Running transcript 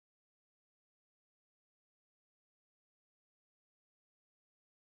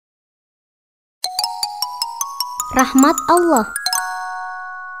Rahmat Allah.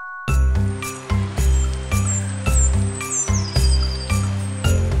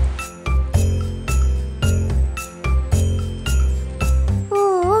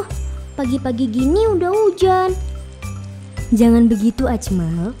 Oh, pagi-pagi gini udah hujan. Jangan begitu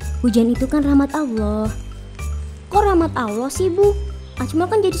Ajmal, hujan itu kan rahmat Allah. Kok rahmat Allah sih, Bu?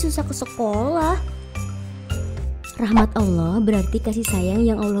 Ajmal kan jadi susah ke sekolah. Rahmat Allah berarti kasih sayang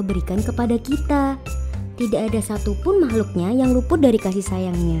yang Allah berikan kepada kita. Tidak ada satupun makhluknya yang luput dari kasih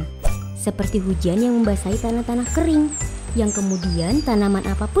sayangnya. Seperti hujan yang membasahi tanah-tanah kering, yang kemudian tanaman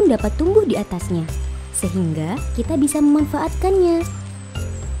apapun dapat tumbuh di atasnya, sehingga kita bisa memanfaatkannya.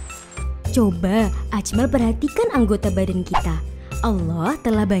 Coba Ajmal perhatikan anggota badan kita. Allah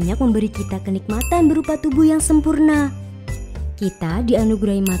telah banyak memberi kita kenikmatan berupa tubuh yang sempurna. Kita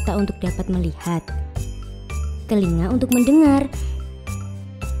dianugerahi mata untuk dapat melihat, telinga untuk mendengar,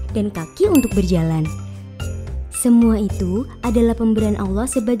 dan kaki untuk berjalan. Semua itu adalah pemberian Allah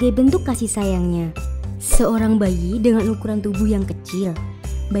sebagai bentuk kasih sayangnya. Seorang bayi dengan ukuran tubuh yang kecil,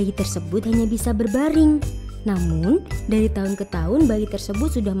 bayi tersebut hanya bisa berbaring. Namun, dari tahun ke tahun bayi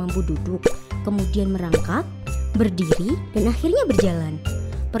tersebut sudah mampu duduk, kemudian merangkak, berdiri, dan akhirnya berjalan.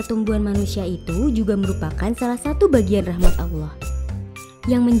 Pertumbuhan manusia itu juga merupakan salah satu bagian rahmat Allah.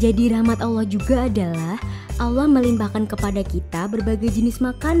 Yang menjadi rahmat Allah juga adalah Allah melimpahkan kepada kita berbagai jenis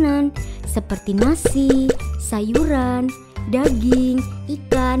makanan seperti nasi, sayuran, daging,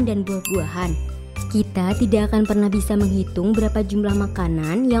 ikan, dan buah-buahan. Kita tidak akan pernah bisa menghitung berapa jumlah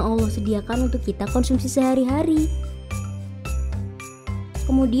makanan yang Allah sediakan untuk kita konsumsi sehari-hari.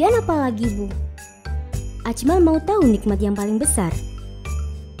 Kemudian apa lagi, Bu? Ajmal mau tahu nikmat yang paling besar?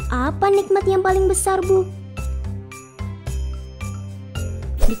 Apa nikmat yang paling besar, Bu?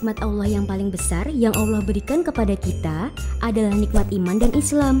 Nikmat Allah yang paling besar yang Allah berikan kepada kita adalah nikmat iman dan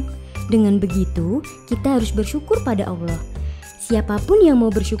Islam. Dengan begitu, kita harus bersyukur pada Allah. Siapapun yang mau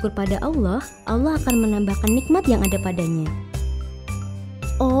bersyukur pada Allah, Allah akan menambahkan nikmat yang ada padanya.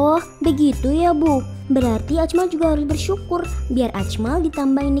 Oh, begitu ya, Bu. Berarti Ajmal juga harus bersyukur biar Ajmal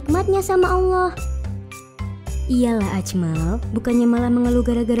ditambahin nikmatnya sama Allah. Iyalah Ajmal, bukannya malah mengeluh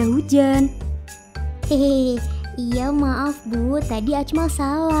gara-gara hujan. Hehehe. Iya, maaf Bu, tadi Ajmal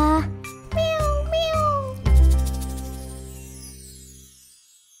salah.